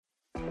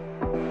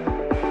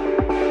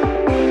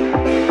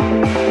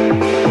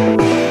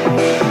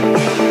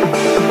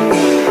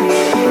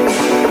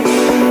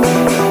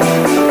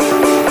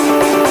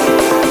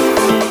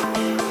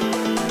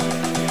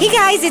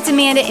guys, it's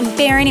Amanda and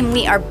Barron, and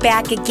we are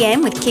back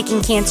again with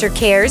Kicking Cancer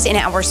Cares, and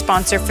our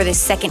sponsor for the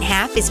second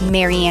half is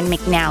Marianne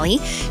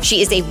McNally.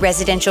 She is a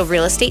residential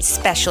real estate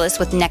specialist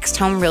with Next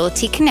Home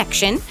Realty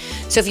Connection.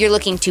 So if you're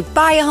looking to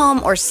buy a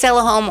home or sell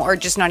a home or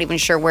just not even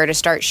sure where to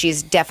start,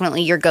 she's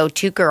definitely your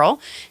go-to girl.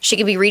 She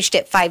can be reached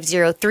at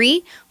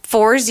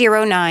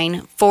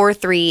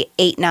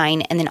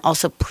 503-409-4389, and then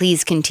also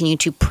please continue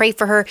to pray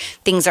for her.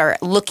 Things are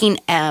looking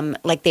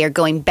like they are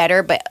going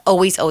better, but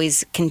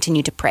always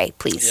continue to pray,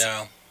 please.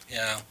 Yeah.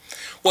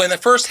 Well, in the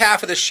first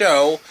half of the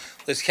show,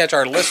 let's catch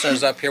our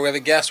listeners up here. We have a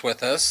guest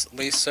with us.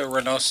 Lisa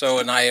Reynoso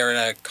and I are in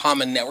a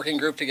common networking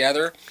group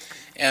together,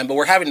 but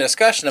we're having a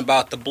discussion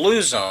about the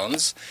blue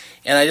zones.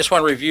 And I just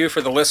want to review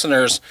for the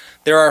listeners,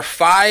 there are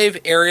 5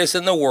 areas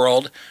in the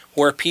world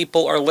where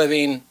people are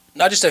living,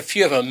 not just a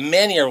few of them,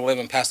 many are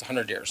living past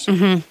 100 years.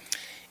 Mm-hmm.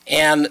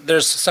 And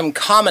there's some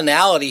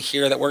commonality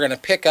here that we're going to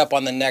pick up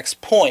on the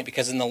next point,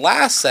 because in the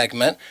last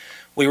segment,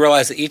 we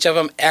realized that each of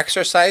them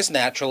exercise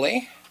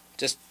naturally,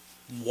 just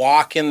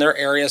walk in their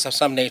areas of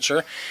some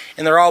nature,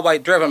 and they're all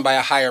driven by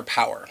a higher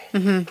power.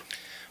 Mm-hmm.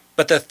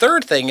 But the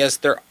third thing is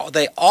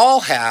they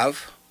all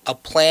have a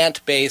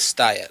plant-based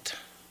diet.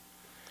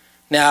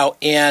 Now,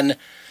 in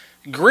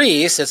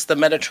Greece, it's the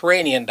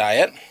Mediterranean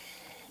diet.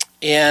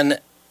 In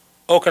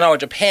Okinawa,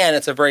 Japan,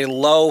 it's a very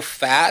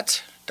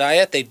low-fat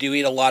diet. They do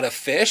eat a lot of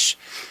fish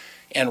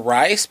and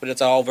rice, but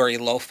it's all very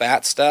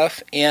low-fat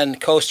stuff. In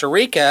Costa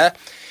Rica,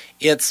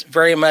 it's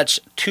very much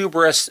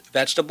tuberous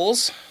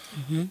vegetables.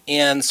 Mm-hmm.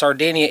 In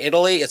Sardinia,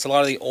 Italy, it's a lot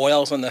of the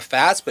oils and the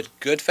fats, but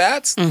good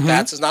fats. Mm-hmm.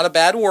 Fats is not a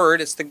bad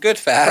word. It's the good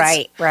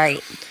fats.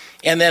 Right.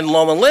 And then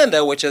Loma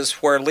Linda, which is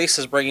where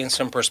Lisa's bringing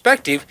some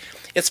perspective,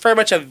 it's very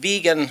much a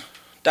vegan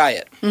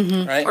diet,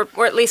 mm-hmm. right?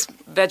 Or at least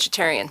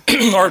vegetarian.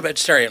 Or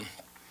vegetarian.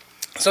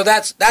 So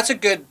that's a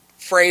good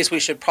phrase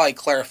we should probably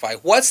clarify.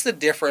 What's the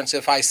difference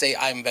if I say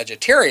I'm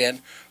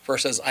vegetarian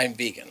versus I'm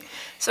vegan?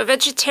 So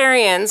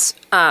vegetarians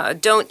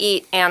don't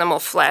eat animal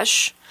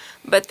flesh,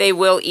 but they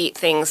will eat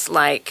things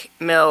like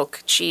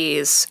milk,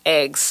 cheese,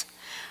 eggs.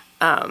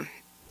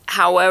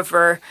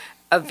 However,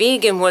 a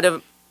vegan would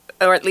have,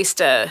 or at least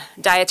a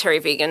dietary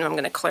vegan, I'm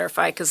going to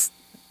clarify, because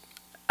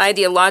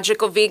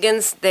ideological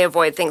vegans, they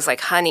avoid things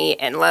like honey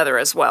and leather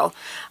as well.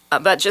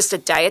 But just a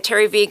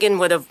dietary vegan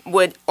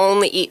would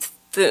only eat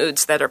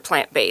foods that are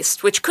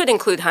plant-based, which could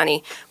include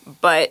honey,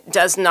 but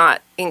does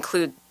not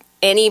include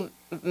any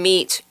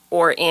meat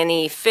or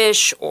any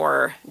fish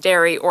or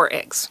dairy or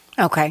eggs.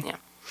 Okay. Yeah.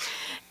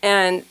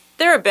 And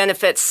there are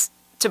benefits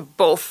to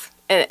both,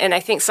 and I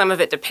think some of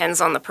it depends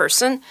on the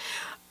person,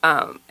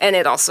 and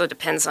it also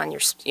depends on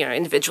your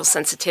individual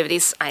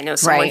sensitivities. I know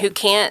someone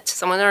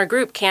someone in our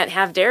group can't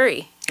have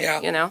dairy,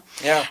 Yeah.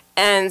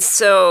 And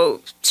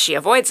so she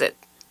avoids it.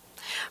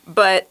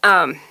 But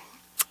one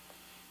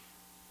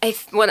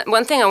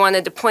thing I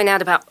wanted to point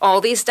out about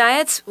all these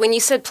diets, when you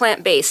said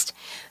plant-based,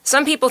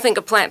 some people think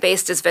of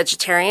plant-based as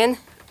vegetarian,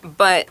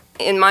 but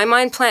in my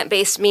mind,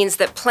 plant-based means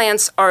that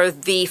plants are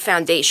the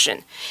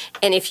foundation.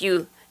 And if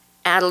you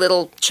add a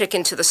little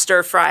chicken to the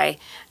stir-fry,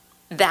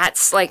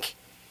 it's like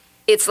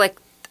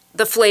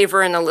the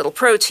flavor and a little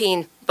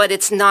protein, but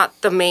it's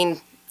not the main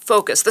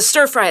focus. The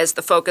stir-fry is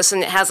the focus,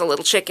 and it has a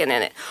little chicken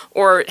in it,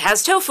 or it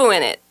has tofu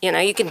in it.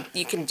 You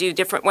can do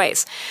different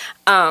ways.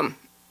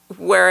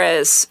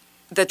 Whereas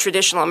the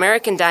traditional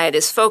American diet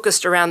is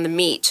focused around the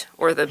meat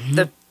or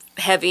the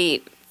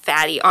heavy,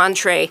 fatty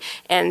entree,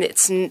 and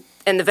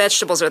the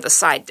vegetables are the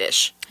side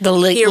dish. The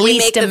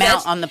least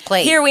amount on the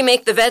plate. Here we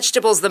make the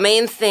vegetables the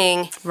main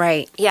thing.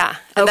 Right. Yeah.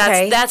 And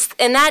okay.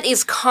 That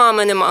is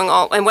common among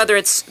all, and whether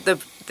it's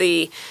the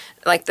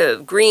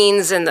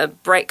greens and the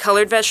bright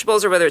colored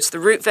vegetables, or whether it's the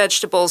root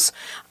vegetables,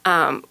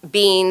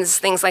 beans,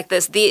 things like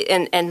this,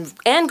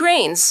 and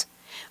grains,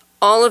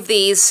 all of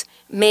these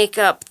make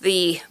up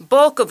the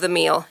bulk of the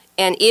meal.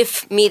 And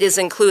if meat is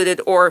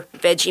included, or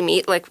veggie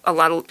meat, like a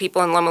lot of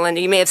people in Loma Linda,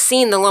 you may have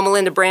seen the Loma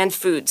Linda brand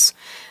foods.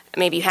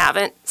 Maybe you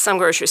haven't. Some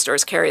grocery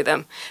stores carry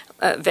them,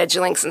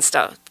 Vegilinks and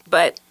stuff.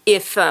 But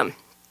if the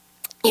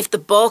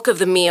bulk of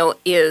the meal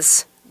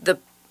is the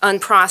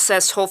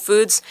unprocessed whole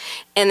foods,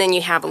 and then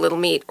you have a little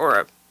meat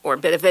or a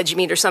bit of veggie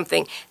meat or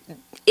something,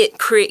 it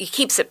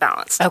keeps it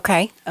balanced.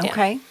 Okay.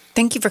 Yeah.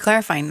 Thank you for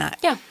clarifying that.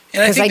 Yeah.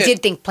 Because I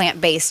did think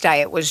plant-based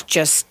diet was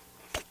just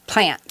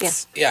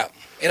plants. Yeah.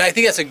 And I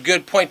think that's a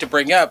good point to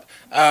bring up.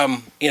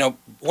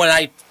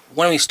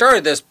 When we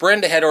started this,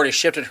 Brenda had already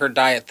shifted her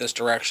diet this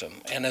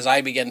direction. And as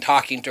I began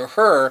talking to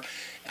her,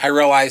 I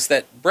realized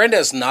that Brenda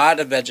is not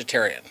a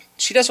vegetarian.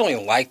 She doesn't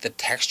really like the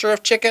texture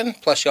of chicken.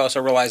 Plus, she also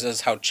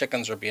realizes how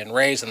chickens are being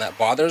raised, and that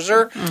bothers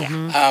her.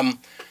 Mm-hmm.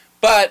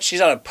 But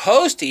she's not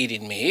opposed to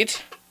eating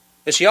meat.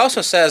 But she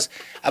also says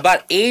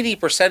about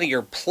 80% of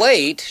your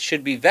plate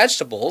should be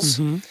vegetables.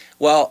 Mm-hmm.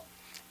 Well,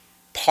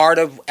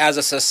 as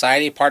a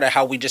society, part of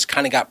how we just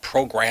kind of got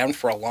programmed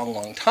for a long,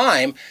 long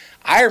time,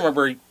 I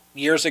remember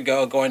years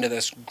ago going to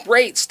this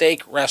great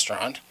steak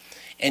restaurant,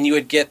 and you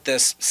would get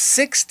this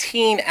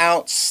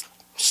 16-ounce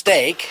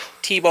steak,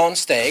 T-bone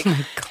steak,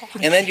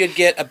 and then you'd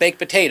get a baked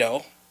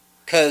potato,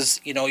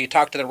 because, you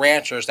talk to the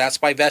ranchers,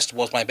 that's my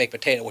vegetables, my baked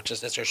potato, which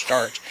is their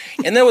starch.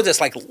 And then with this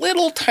like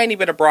little tiny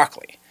bit of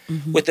broccoli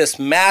with this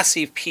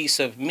massive piece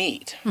of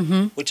meat,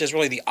 which is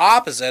really the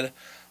opposite of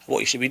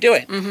what you should be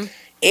doing.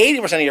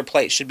 80% of your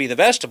plate should be the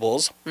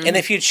vegetables. And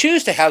if you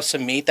choose to have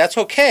some meat, that's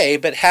okay,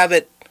 but have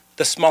it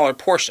the smaller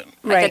portion.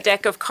 Like a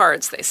deck of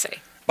cards, they say.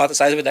 About the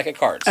size of a deck of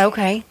cards.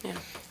 Okay. Yeah.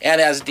 And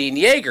as Dean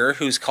Yeager,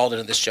 who's called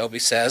into this show, he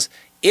says,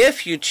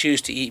 if you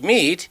choose to eat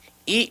meat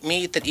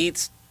that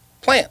eats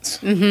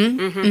plants.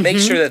 Make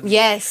sure that...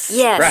 Yes.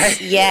 Right?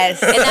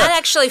 Yes. And that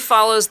actually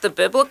follows the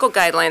biblical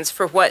guidelines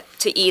for what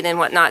to eat and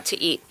what not to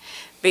eat,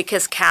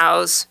 because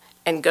cows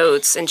and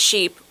goats and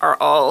sheep are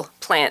all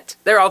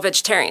they're all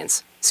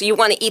vegetarians. So you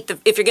want to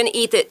if you're going to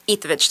eat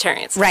the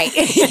vegetarians. Right.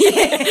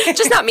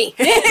 Just not me.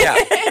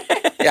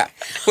 Yeah.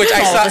 Which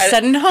I All saw... of a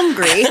sudden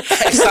hungry.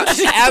 I saw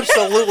an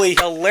absolutely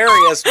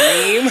hilarious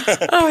meme.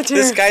 Oh, dear.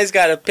 This guy's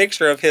got a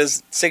picture of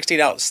his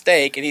 16-ounce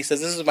steak, and he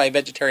says, this is my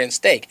vegetarian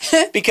steak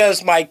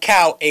because my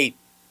cow ate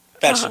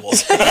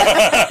vegetables. Right.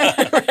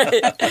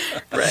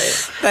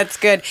 That's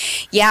good.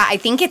 Yeah, I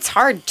think it's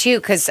hard, too,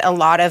 because a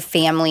lot of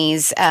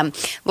families,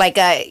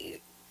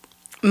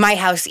 my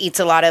house eats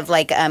a lot of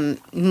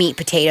meat,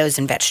 potatoes,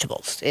 and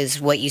vegetables is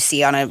what you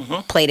see on a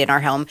plate in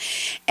our home.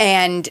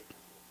 And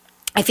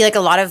I feel like a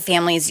lot of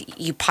families,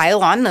 you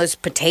pile on those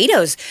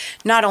potatoes.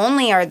 Not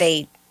only are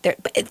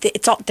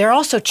they're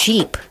also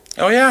cheap.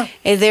 Oh, yeah.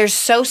 They're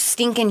so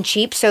stinking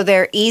cheap, so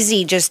they're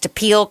easy just to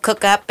peel,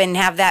 cook up, and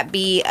have that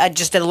be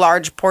just a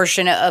large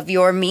portion of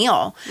your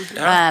meal.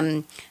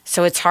 Yeah.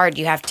 So it's hard.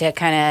 You have to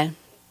kind of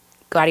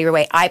go out of your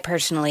way. I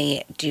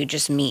personally do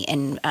just meat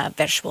and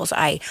vegetables.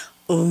 I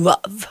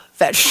love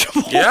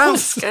vegetables. Yeah.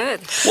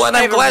 Good. Well, and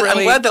I'm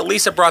glad that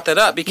Lisa brought that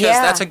up because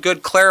Yeah. that's a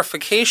good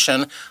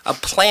clarification. A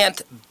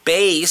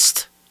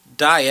plant-based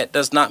diet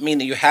does not mean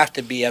that you have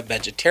to be a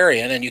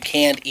vegetarian and you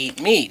can't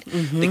eat meat.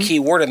 The key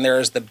word in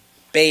there is the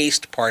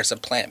based part. It's a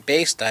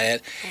plant-based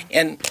diet.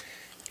 And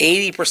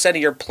 80% of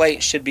your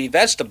plate should be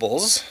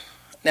vegetables.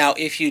 Now,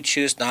 if you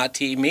choose not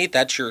to eat meat,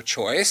 that's your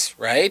choice,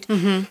 right?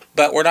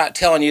 But we're not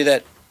telling you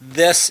that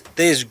this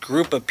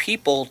group of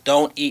people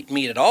don't eat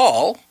meat at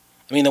all.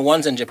 I mean, the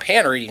ones in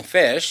Japan are eating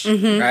fish,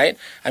 right?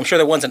 I'm sure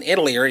the ones in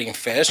Italy are eating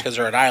fish because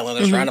they're an island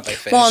that's surrounded by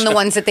fish. Well, and the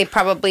ones that they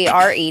probably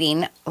are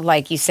eating,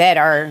 like you said,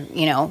 are,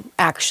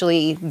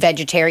 actually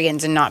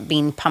vegetarians and not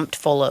being pumped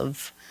full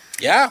of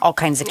all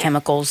kinds of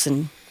chemicals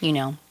and,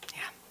 the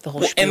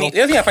whole spiel. And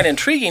the other thing I find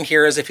intriguing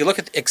here is if you look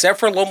at, except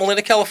for Loma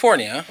Linda,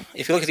 California,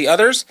 if you look at the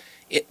others,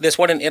 this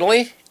one in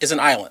Italy is an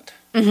island.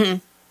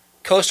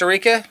 Costa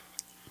Rica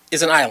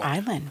is an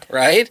island.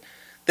 Right?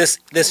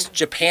 This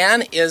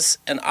Japan is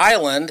an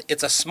island.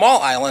 It's a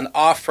small island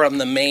off from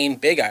the main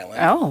big island.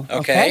 Oh,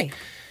 okay.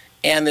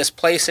 And this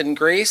place in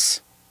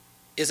Greece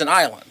is an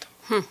island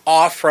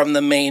off from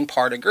the main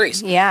part of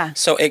Greece. Yeah.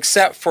 So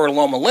except for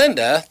Loma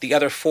Linda, the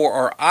other 4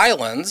 are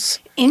islands.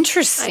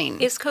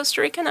 Interesting. Is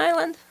Costa Rica an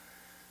island?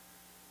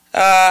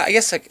 I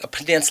guess a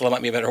peninsula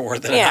might be a better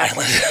word than an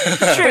island.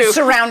 True. But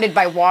surrounded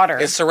by water.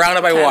 It's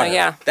surrounded by water.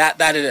 Yeah.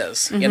 That it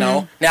is,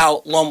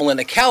 Now, Loma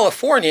Linda,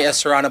 California is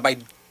surrounded by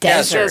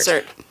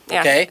desert. Yeah.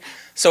 Okay?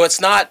 So it's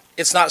not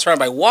surrounded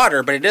by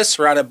water, but it is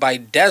surrounded by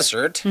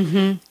desert.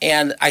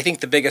 And I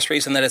think the biggest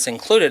reason that it's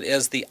included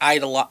is the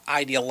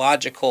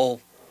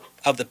ideological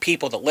of the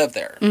people that live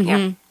there.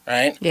 Yeah.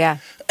 Right? Yeah.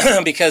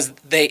 Because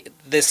the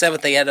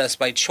Seventh-day Adventists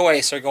by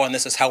choice are going,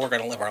 this is how we're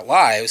going to live our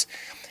lives.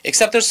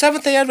 Except there's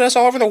Seventh-day Adventists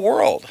all over the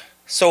world.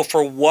 So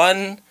for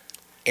one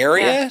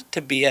area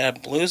to be a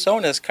blue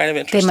zone is kind of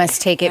interesting. They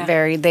must take it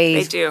they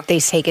do. They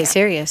take it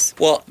serious.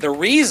 Well, the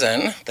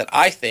reason that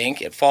I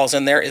think it falls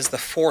in there is the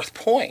 4th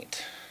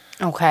point.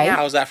 Okay.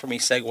 How's that for me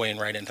segueing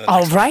right into the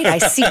All next right, I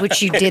see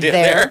what you did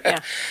there. Yeah.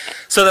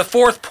 So the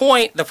 4th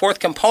point, the 4th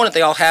component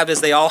they all have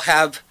is they all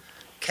have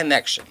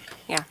connection.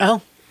 Yeah.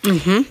 Oh.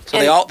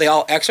 So they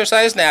all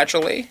exercise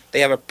naturally.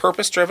 They have a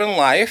purpose-driven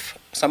life,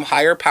 some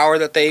higher power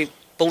that they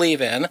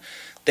believe in.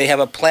 They have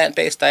a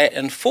plant-based diet,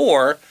 and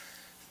 4,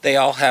 they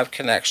all have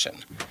connection.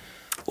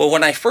 Well,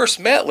 when I first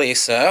met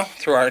Lisa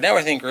through our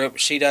networking group,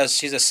 she's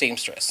a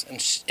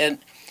seamstress, and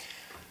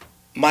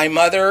my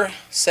mother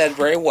said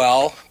very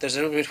well, there's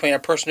a difference between a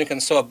person who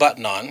can sew a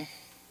button on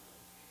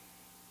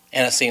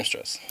and a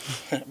seamstress.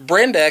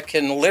 Brenda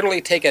can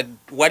literally take a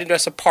wedding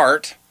dress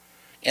apart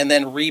and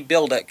then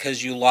rebuild it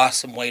because you lost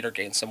some weight or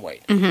gained some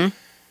weight.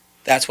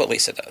 That's what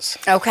Lisa does.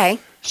 Okay.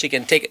 She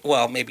can take it.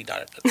 Well, maybe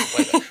not.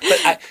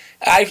 But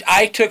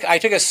I took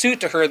a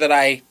suit to her that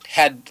I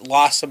had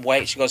lost some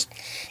weight. She goes,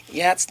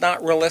 "Yeah, it's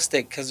not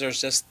realistic because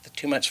there's just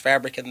too much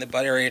fabric in the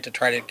butt area to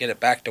try to get it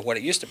back to what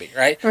it used to be."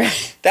 Right.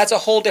 That's a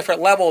whole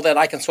different level that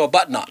I can sew a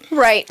button on.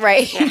 Right.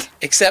 Yeah.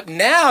 Except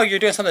now you're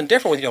doing something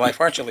different with your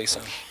life, aren't you,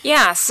 Lisa?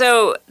 Yeah.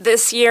 So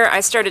this year I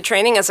started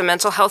training as a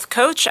mental health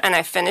coach, and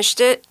I finished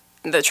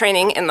the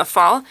training in the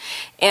fall,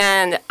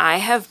 and I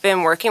have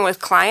been working with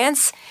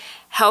clients,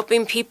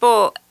 helping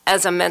people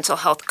as a mental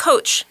health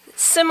coach,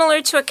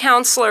 similar to a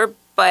counselor,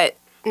 but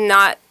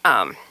not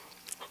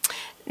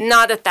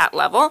at that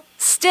level.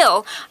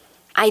 Still,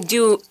 I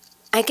do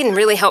I can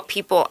really help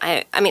people.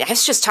 I mean, I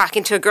was just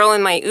talking to a girl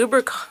in my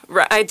Uber.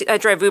 I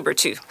drive Uber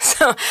too.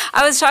 So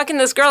I was talking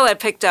to this girl I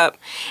picked up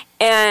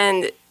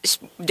and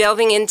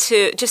delving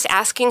into just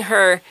asking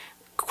her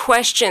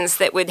questions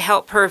that would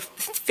help her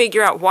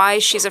figure out why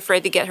she's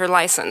afraid to get her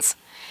license.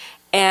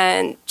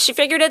 And she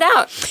figured it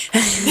out,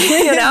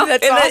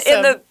 That's awesome.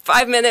 in the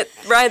 5-minute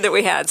ride that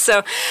we had.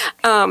 So,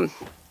 I'm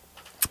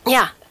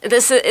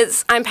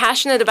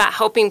passionate about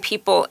helping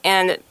people,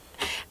 and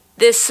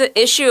this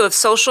issue of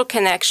social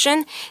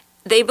connection,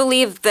 they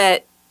believe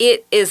that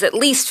it is at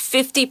least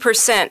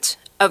 50%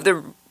 of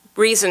the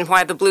reason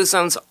why the blue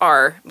zones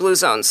are blue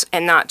zones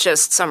and not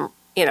just some,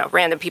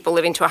 random people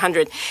living to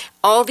 100.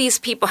 All these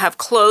people have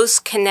close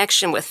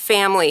connection with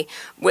family,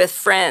 with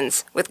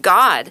friends, with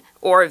God,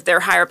 or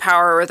their higher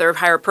power or their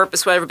higher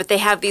purpose, whatever, but they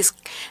have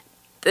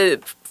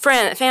the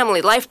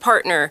family, life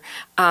partner,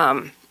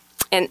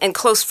 and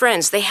close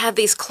friends. They have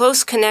these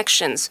close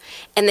connections,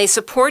 and they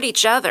support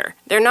each other.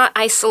 They're not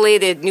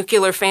isolated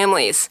nuclear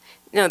families.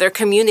 No, they're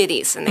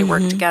communities, and they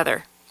work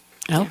together.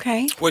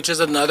 Okay. Which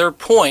is another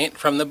point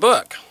from the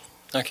book.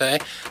 Okay,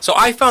 so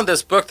I found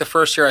this book the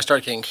first year I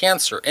started getting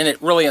cancer, and it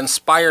really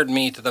inspired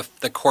me to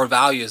the core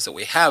values that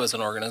we have as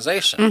an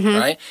organization,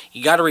 right?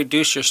 You got to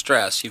reduce your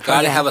stress. You've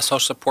got to have a social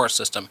support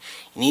system.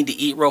 You need to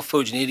eat real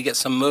food. You need to get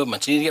some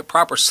movement. You need to get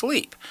proper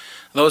sleep.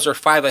 Those are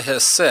 5 of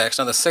his 6.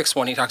 Now, the 6th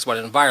one, he talks about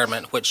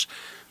environment, which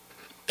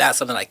that's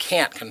something I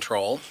can't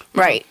control.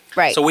 Right.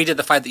 So we did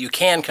the 5 that you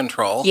can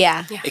control.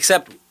 Yeah.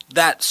 Except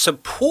that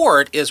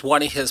support is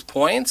one of his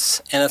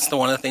points, and it's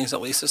one of the things that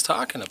Lisa's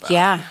talking about.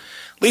 Yeah.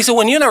 Lisa,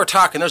 when you and I were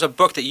talking, there's a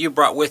book that you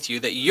brought with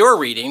you that you're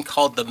reading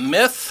called The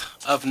Myth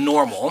of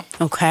Normal.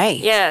 Okay.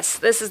 Yes,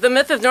 this is The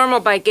Myth of Normal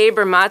by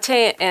Gabor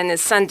Mate and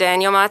his son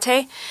Daniel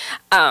Mate.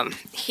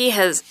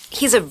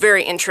 He's a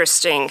very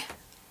interesting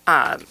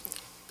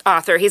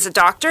author. He's a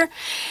doctor.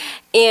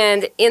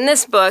 And in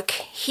this book,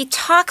 he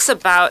talks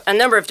about a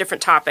number of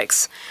different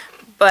topics.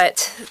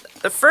 But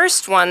the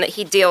first one that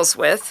he deals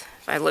with,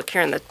 if I look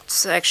here in the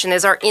section,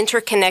 is our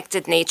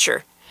interconnected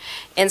nature.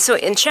 And so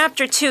in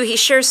Chapter 2, he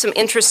shares some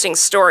interesting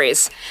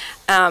stories,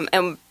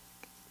 and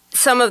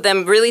some of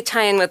them really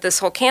tie in with this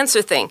whole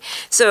cancer thing.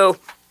 So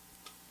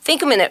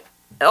think a minute.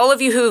 All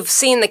of you who've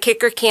seen the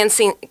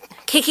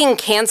Kicking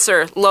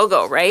Cancer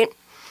logo, right?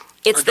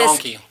 It's this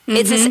donkey.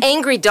 It's this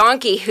angry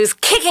donkey who's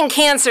kicking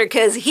cancer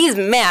because he's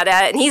mad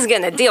at it and he's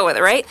going to deal with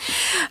it, right?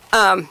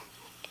 And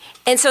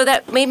so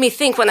that made me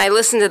think when I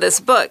listened to this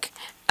book.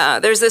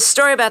 There's this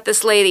story about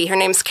this lady. Her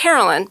name's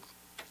Carolyn.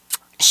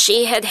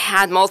 She had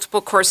had multiple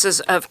courses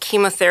of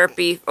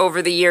chemotherapy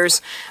over the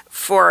years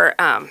for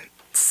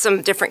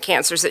some different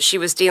cancers that she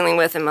was dealing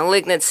with and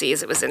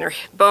malignancies. It was in her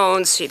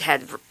bones. She'd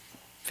had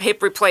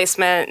hip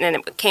replacement, and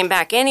it came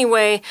back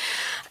anyway.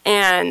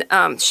 And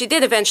she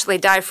did eventually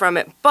die from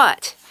it.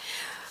 But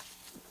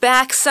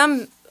back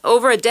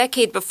over a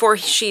decade before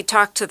she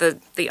talked to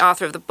the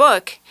author of the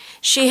book,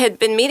 she had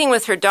been meeting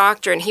with her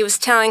doctor, and he was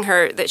telling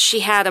her that she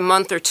had a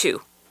month or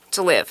 2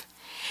 to live.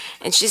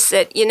 And she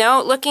said,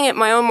 looking at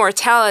my own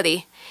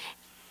mortality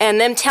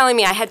and them telling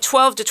me I had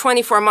 12 to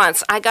 24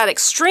 months, I got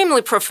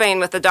extremely profane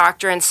with the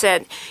doctor and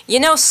said,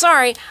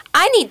 sorry,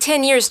 I need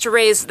 10 years to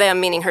raise them,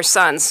 meaning her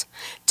sons,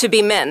 to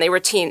be men. They were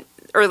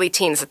early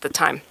teens at the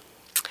time.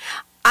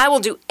 I will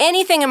do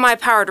anything in my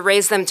power to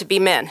raise them to be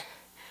men.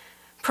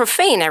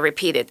 Profane, I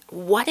repeated.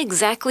 What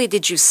exactly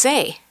did you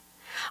say?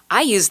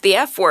 I used the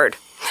F word.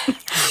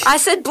 I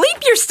said,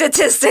 bleep your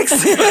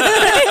statistics.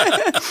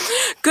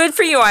 Good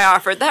for you, I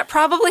offered. That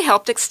probably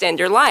helped extend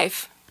your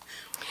life.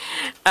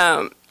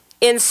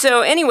 And so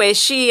anyway,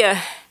 she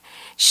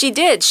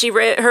did.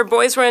 Her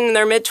boys were in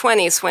their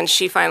mid-20s when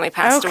she finally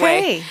passed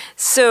away.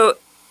 So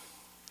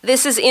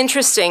this is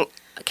interesting.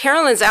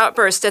 Carolyn's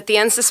outburst at the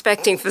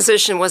unsuspecting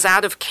physician was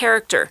out of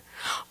character.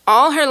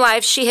 All her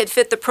life, she had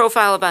fit the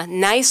profile of a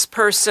nice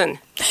person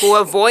who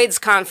avoids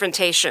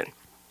confrontation.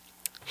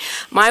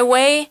 My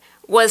way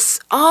was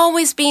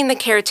always being the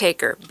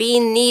caretaker,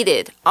 being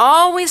needed,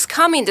 always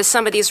coming to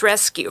somebody's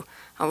rescue,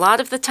 a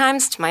lot of the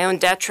times to my own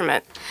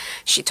detriment.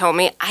 She told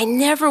me I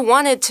never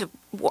wanted to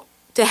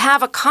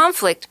have a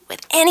conflict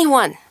with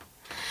anyone.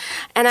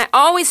 And I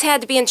always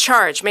had to be in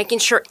charge, making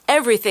sure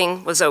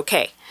everything was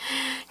okay.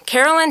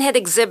 Carolyn had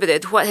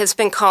exhibited what has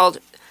been called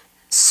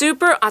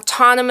super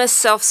autonomous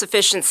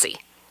self-sufficiency.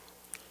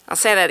 I'll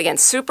say that again,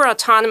 super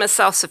autonomous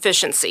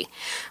self-sufficiency,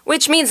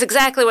 which means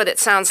exactly what it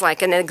sounds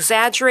like, an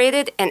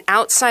exaggerated and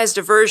outsized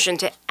aversion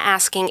to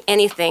asking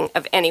anything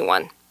of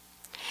anyone.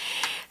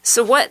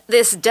 So what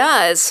this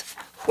does,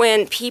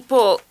 when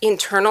people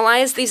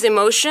internalize these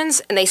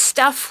emotions and they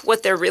stuff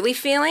what they're really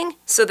feeling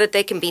so that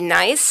they can be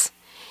nice,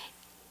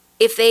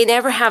 if they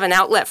never have an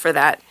outlet for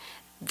that,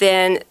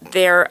 then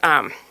their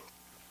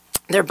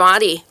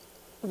body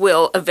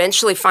will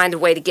eventually find a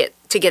way to get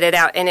it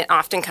out, and it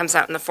often comes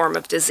out in the form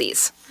of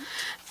disease.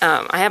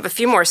 I have a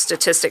few more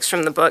statistics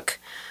from the book.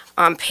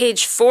 On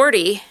page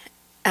 40,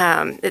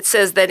 it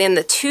says that in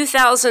the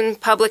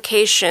 2000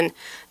 publication,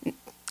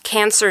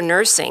 Cancer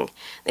Nursing,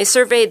 they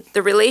surveyed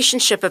the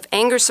relationship of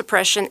anger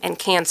suppression and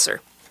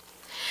cancer.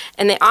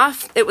 And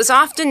it was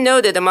often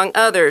noted, among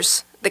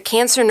others, the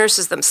cancer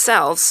nurses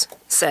themselves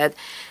said,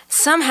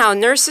 somehow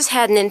nurses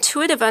had an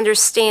intuitive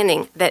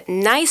understanding that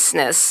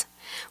niceness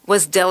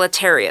was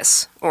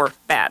deleterious or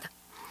bad.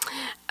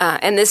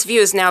 And this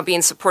view is now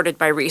being supported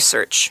by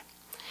research.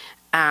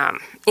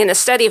 In a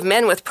study of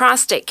men with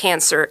prostate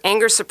cancer,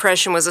 anger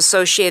suppression was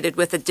associated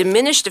with a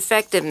diminished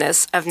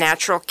effectiveness of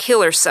natural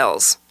killer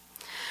cells.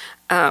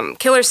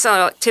 Killer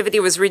cell activity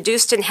was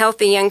reduced in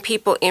healthy young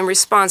people in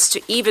response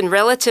to even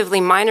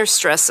relatively minor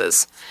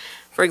stresses.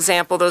 For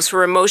example, those who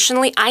were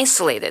emotionally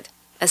isolated,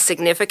 a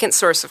significant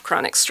source of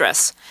chronic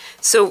stress.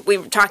 So we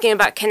were talking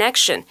about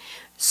connection.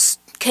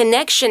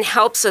 Connection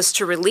helps us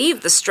to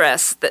relieve the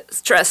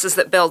stresses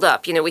that build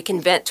up. You know, we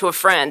can vent to a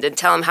friend and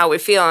tell them how we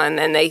feel, and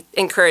then they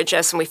encourage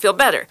us and we feel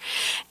better.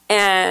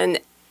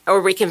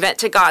 Or we can vent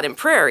to God in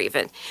prayer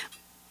even.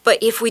 But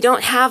if we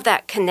don't have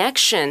that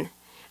connection,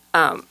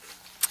 then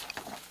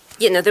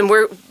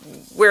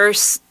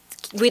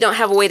we don't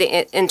have a way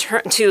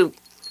to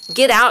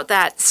get out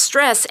that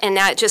stress, and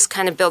now it just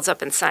kind of builds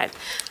up inside.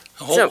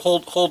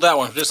 Hold that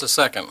one just a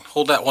second.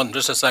 Hold that one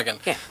just a second.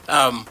 Okay.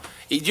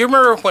 Do you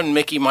remember when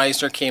Mickey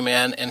Meisner came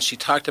in and she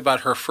talked about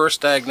her first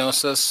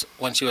diagnosis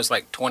when she was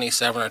like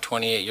 27 or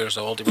 28 years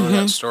old? Do you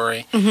remember that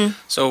story? Mm-hmm.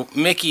 So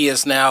Mickey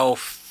is now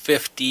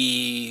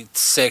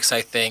 56,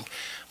 I think.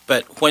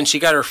 But when she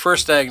got her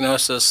first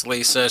diagnosis,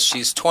 Lisa,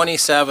 she's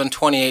 27,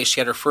 28, she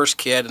had her first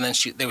kid, and then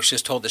they was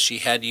just told that she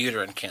had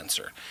uterine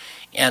cancer.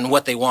 And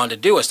what they wanted to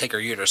do was take her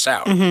uterus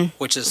out,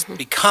 which has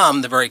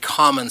become the very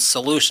common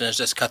solution, is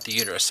just cut the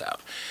uterus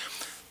out.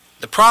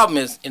 The problem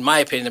is, in my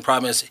opinion,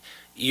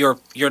 you're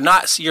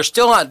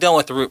still not dealing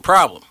with the root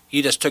problem.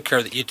 You just took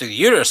the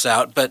uterus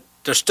out, but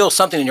there's still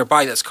something in your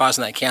body that's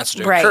causing that cancer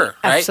to occur,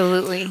 right?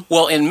 Absolutely.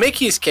 Well, in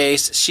Mickey's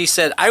case, she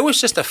said, I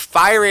was just a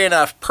fiery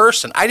enough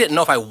person. I didn't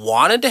know if I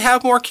wanted to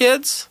have more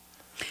kids,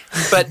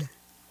 but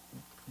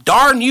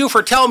darn you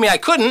for telling me I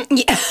couldn't.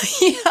 Yeah.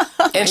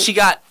 And she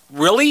got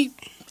really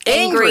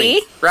angry,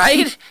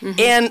 right? Mm-hmm.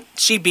 And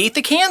she beat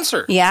the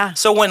cancer. Yeah.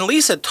 So when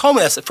Lisa told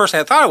me this, the first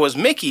thing I thought it was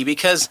Mickey,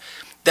 because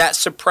that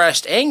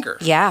suppressed anger.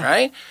 Yeah.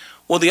 Right?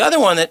 Well, the other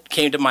one that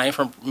came to mind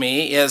for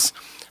me is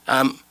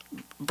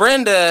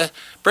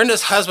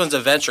Brenda's husband's a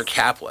venture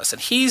capitalist,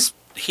 and he's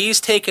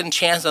taken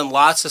chances on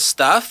lots of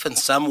stuff, and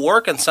some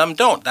work and some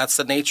don't. That's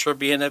the nature of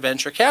being a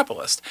venture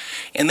capitalist.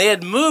 And they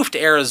had moved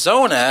to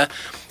Arizona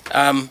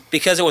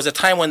because it was a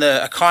time when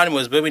the economy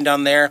was booming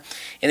down there.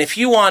 And if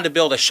you wanted to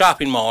build a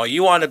shopping mall, or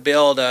you wanted to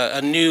build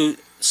a new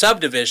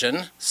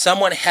subdivision,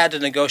 someone had to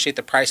negotiate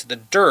the price of the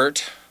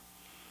dirt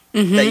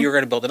that you were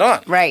going to build it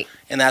on. Right.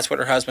 And that's what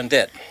her husband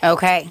did.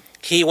 Okay.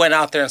 He went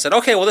out there and said,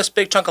 okay, well, this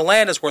big chunk of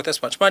land is worth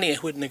this much money, and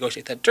who would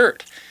negotiate that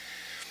dirt?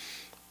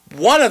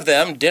 One of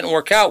them didn't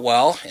work out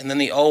well, and then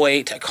the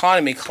 2008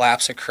 economy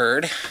collapse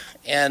occurred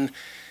and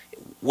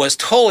was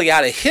totally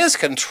out of his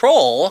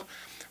control,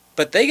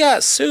 but they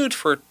got sued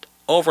for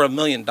over $1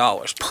 million.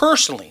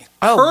 Personally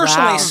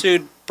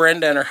sued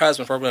Brenda and her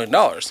husband for $1 million.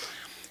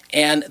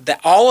 And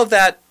all of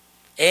that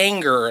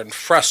anger and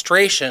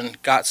frustration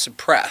got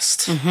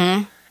suppressed,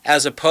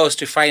 as opposed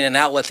to finding an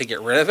outlet to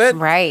get rid of it.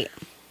 Right.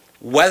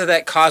 Whether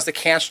that caused the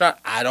cancer or not,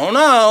 I don't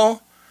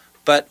know,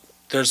 but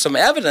there's some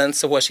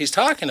evidence of what she's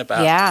talking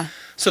about. Yeah.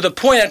 So the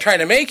point I'm trying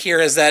to make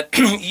here is that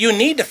you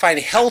need to find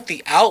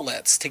healthy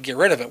outlets to get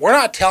rid of it. We're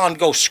not telling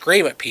go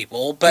scream at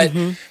people, but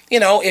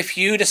if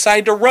you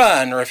decide to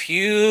run, or if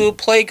you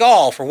play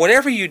golf, or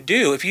whatever you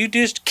do, if you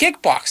do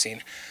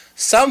kickboxing,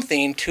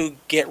 something to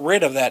get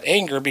rid of that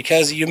anger,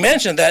 because you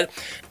mentioned that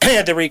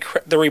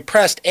the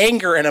repressed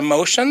anger and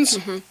emotions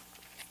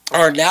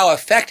are now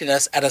affecting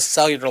us at a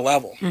cellular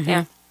level.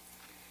 Yeah.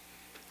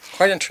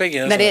 Quite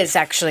intriguing, isn't it? That is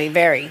actually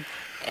very.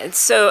 And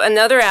so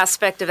another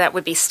aspect of that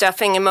would be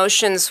stuffing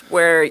emotions,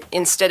 where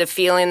instead of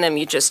feeling them,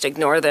 you just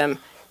ignore them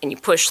and you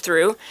push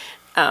through.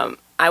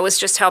 I was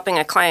just helping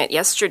a client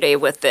yesterday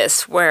with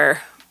this,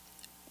 where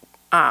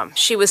I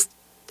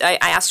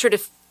asked her to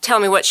tell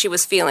me what she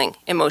was feeling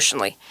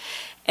emotionally,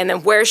 and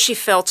then where she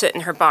felt it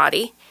in her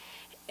body.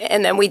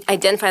 And then we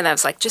identified that. I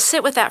was like, just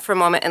sit with that for a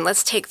moment, and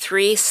let's take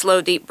 3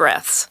 slow, deep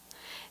breaths.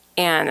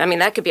 And, I mean,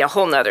 that could be a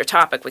whole nother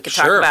topic. We could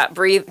talk about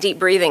deep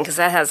breathing, because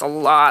that has a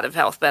lot of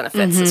health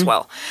benefits as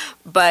well.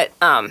 But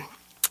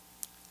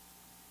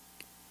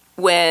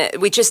when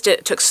we just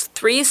took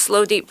 3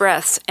 slow, deep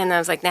breaths, and I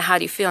was like, now how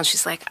do you feel? And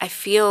she's like, I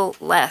feel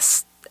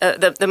less.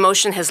 The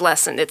emotion has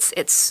lessened.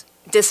 It's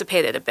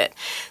dissipated a bit.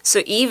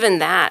 So even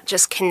that,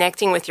 just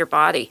connecting with your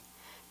body,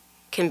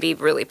 can be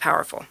really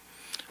powerful.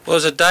 Well,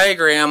 there's a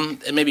diagram,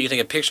 and maybe you can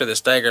take a picture of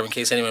this diagram in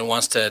case anyone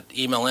wants to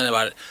email in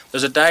about it.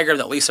 There's a diagram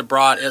that Lisa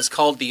brought, and it's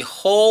called the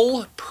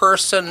whole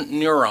person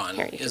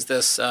neuron, is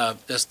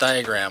this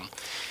diagram.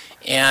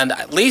 And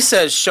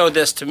Lisa showed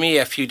this to me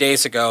a few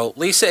days ago.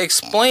 Lisa,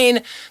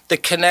 explain the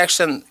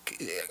connection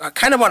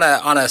kind of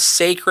on a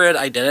sacred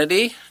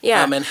identity,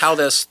 and how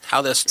this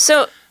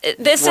so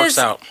this works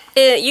out.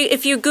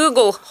 If you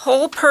Google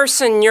whole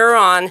person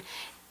neuron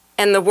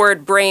and the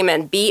word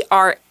Brahman,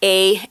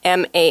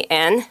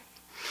 Braman,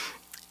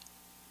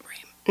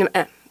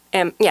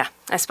 Yeah,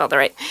 I spelled it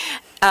right.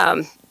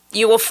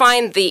 You will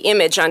find the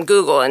image on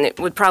Google, and it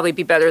would probably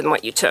be better than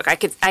what you took. I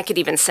could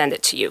even send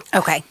it to you.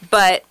 Okay.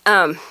 But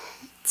I'm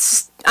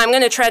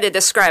going to try to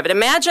describe it.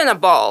 Imagine a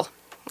ball,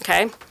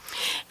 okay?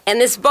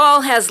 And this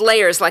ball has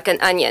layers like an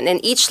onion,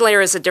 and each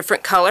layer is a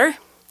different color.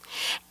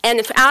 And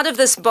if out of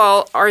this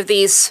ball are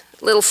these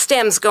little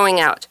stems going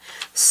out.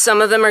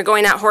 Some of them are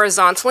going out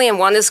horizontally, and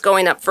one is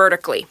going up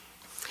vertically.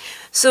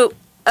 So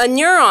a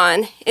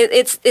neuron,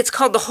 it's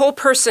called the whole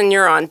person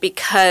neuron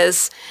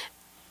because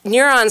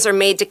neurons are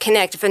made to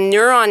connect. If a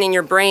neuron in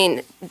your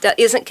brain that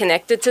isn't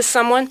connected to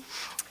someone,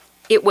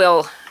 it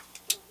will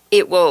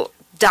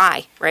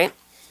die, right?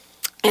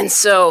 And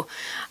so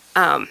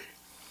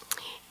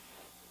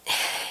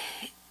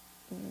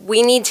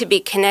we need to be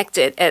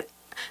connected at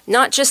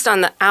not just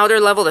on the outer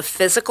level, the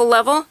physical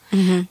level,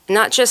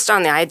 not just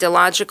on the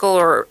ideological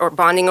or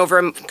bonding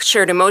over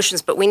shared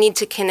emotions, but we need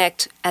to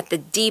connect at the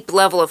deep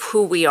level of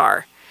who we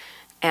are.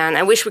 And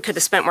I wish we could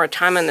have spent more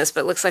time on this,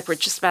 but it looks like we're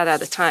just about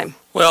out of time.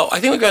 Well, I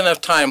think we've got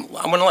enough time.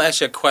 I'm going to ask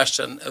you a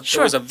question. Sure.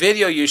 There was a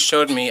video you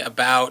showed me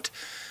about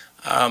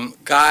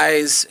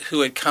guys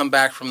who had come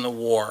back from the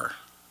war,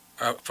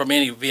 from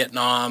any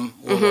Vietnam,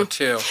 World War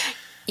II.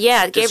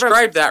 Yeah,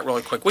 describe that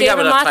really quick. We have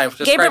enough time.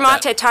 Gabriel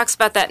Maté talks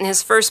about that in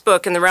his first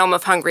book, In the Realm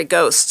of Hungry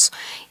Ghosts.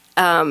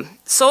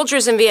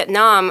 Soldiers in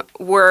Vietnam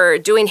were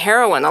doing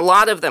heroin. A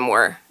lot of them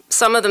were.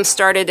 Some of them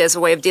started as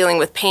a way of dealing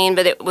with pain,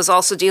 but it was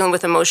also dealing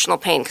with emotional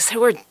pain because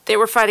they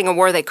were fighting a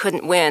war they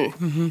couldn't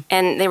win,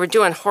 and they were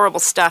doing horrible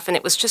stuff, and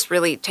it was just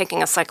really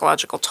taking a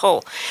psychological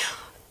toll.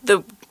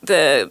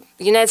 The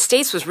United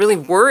States was really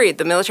worried,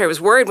 the military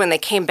was worried when they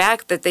came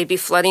back that they'd be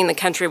flooding the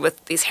country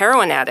with these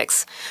heroin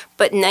addicts.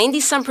 But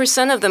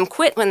 90-some% of them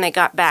quit when they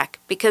got back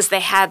because they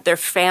had their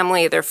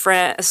family, their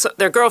friends,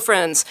 their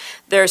girlfriends,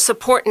 their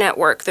support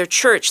network, their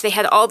church. They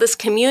had all this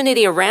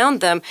community around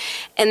them,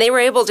 and they were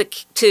able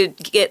to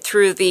get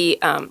through the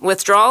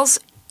withdrawals,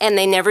 and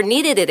they never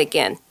needed it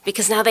again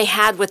because now they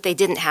had what they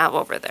didn't have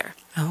over there.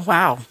 Oh,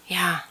 wow.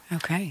 Yeah.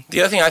 Okay.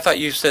 The other thing I thought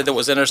you said that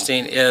was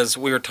interesting is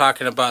we were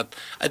talking about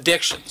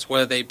addictions,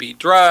 whether they be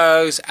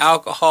drugs,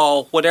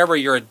 alcohol, whatever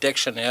your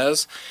addiction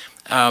is.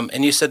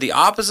 And you said the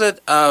opposite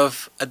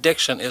of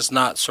addiction is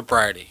not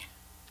sobriety.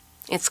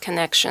 It's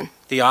connection.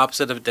 The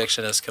opposite of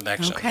addiction is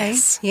connection. Okay.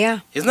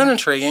 Yeah. Isn't that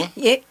intriguing?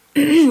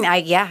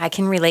 I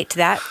can relate to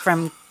that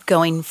from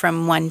going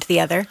from one to the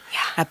other. Yeah.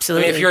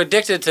 Absolutely. I mean, if you're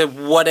addicted to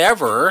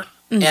whatever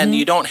and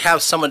you don't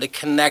have someone to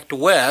connect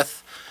with,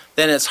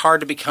 then it's hard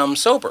to become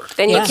sober.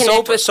 Then you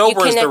connect with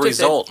sober is the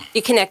result.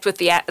 You connect with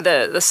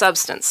the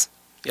substance.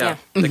 Yeah.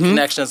 The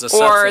connection is the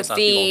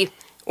substance.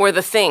 Or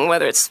the thing,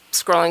 whether it's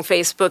scrolling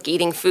Facebook,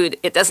 eating food.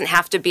 It doesn't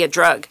have to be a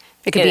drug.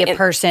 It could be a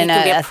person,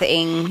 a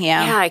thing.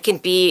 Yeah. Yeah. It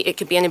could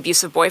be an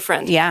abusive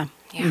boyfriend. Yeah.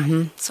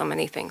 Yeah. So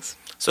many things.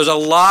 So there's a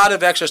lot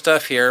of extra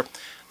stuff here.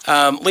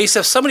 Lisa,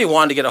 if somebody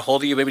wanted to get a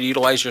hold of you, maybe to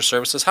utilize your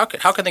services, how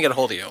can they get a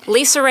hold of you?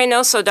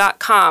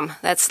 LisaReynoso.com.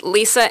 That's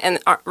Lisa,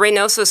 and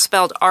Reynoso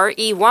spelled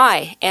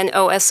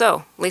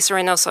Reynoso.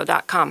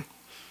 LisaReynoso.com.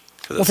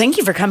 Well, thank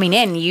you for coming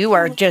in. You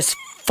are just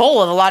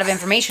full of a lot of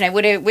information.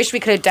 I wish we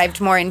could have dived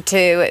more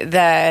into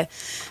the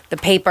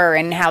paper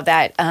and how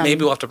that... maybe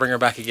we'll have to bring her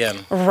back again.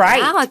 Right.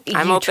 Yeah,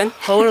 I'm open.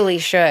 Totally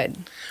should.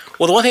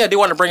 Well, the one thing I do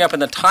want to bring up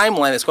in the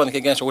timeline that's going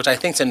against her, which I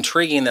think is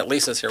intriguing that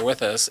Lisa's here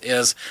with us,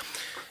 is...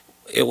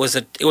 It was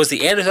the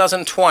end of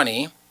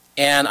 2020,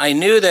 and I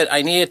knew that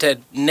I needed to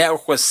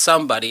network with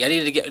somebody. I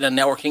needed to get in a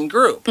networking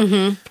group.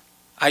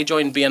 I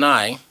joined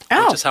BNI,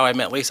 which is how I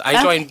met Lisa.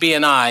 I joined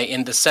BNI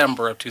in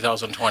December of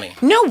 2020.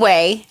 No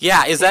way.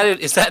 Yeah, is that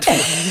it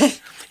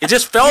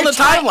just fell in the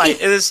timeline. It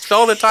just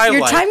fell in the timeline.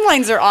 Your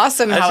timelines are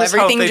awesome. How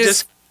everything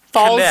just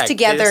falls connect.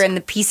 together and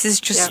the pieces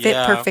just fit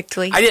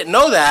perfectly. I didn't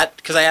know that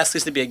because I asked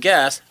Lisa to be a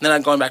guest, and then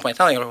I'm going back to my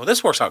timeline. Well,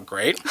 this works out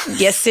great.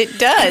 Yes, it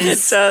does.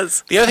 It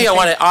does. The other thing I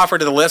want to offer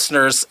to the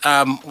listeners,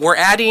 we're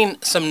adding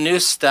some new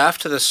stuff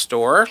to the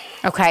store.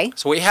 Okay.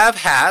 So we have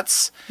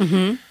hats.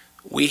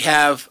 We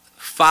have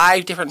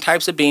 5 different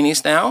types of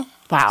beanies now.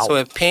 Wow. So we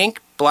have pink,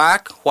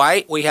 black,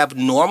 white. We have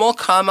normal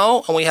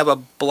camo, and we have a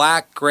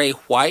black, gray,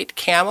 white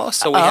camo.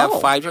 So we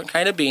have 5 different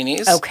kind of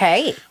beanies.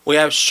 Okay. We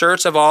have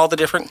shirts of all the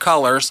different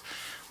colors.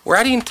 We're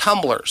adding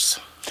tumblers.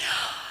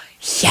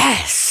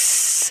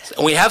 Yes.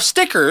 We have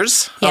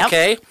stickers, Yep.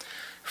 okay?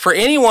 For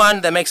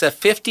anyone that makes a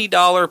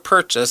 $50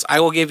 purchase,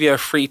 I will give you a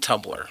free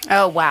tumbler.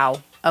 Oh,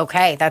 wow.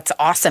 Okay, that's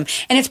awesome.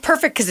 And it's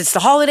perfect because it's the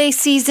holiday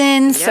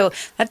season, so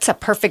that's the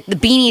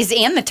beanies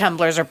and the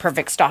tumblers are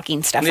perfect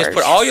stocking stuffers. You just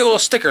put all your little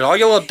stickers, all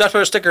your little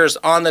Dutch stickers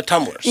on the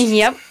tumblers.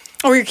 Yep.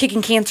 Or your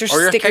Kicking Cancer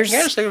stickers. Or your Kicking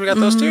Cancer stickers, we got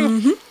those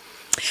too.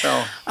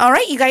 So. All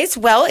right, you guys.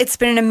 Well, it's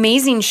been an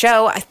amazing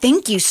show.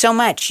 Thank you so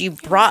much. You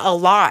brought a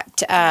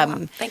lot.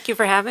 Thank you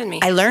for having me.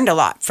 I learned a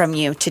lot from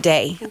you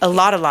today. A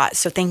lot.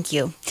 So thank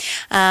you.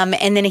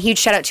 And then a huge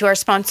shout out to our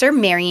sponsor,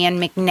 Marianne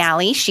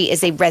McNally. She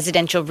is a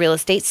residential real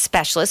estate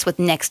specialist with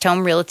Next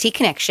Home Realty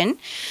Connection.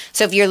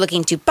 So if you're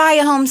looking to buy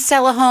a home,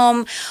 sell a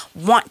home,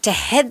 want to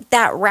head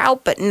that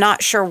route, but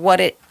not sure what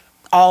it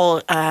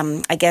all,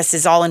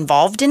 is all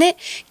involved in it,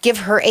 give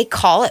her a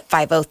call at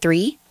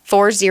 503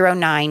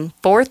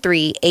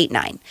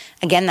 503-409-4389.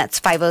 Again, that's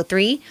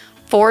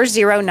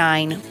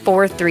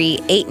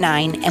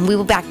 503-409-4389. And we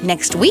will be back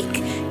next week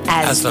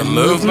as the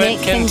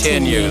movement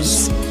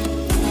continues.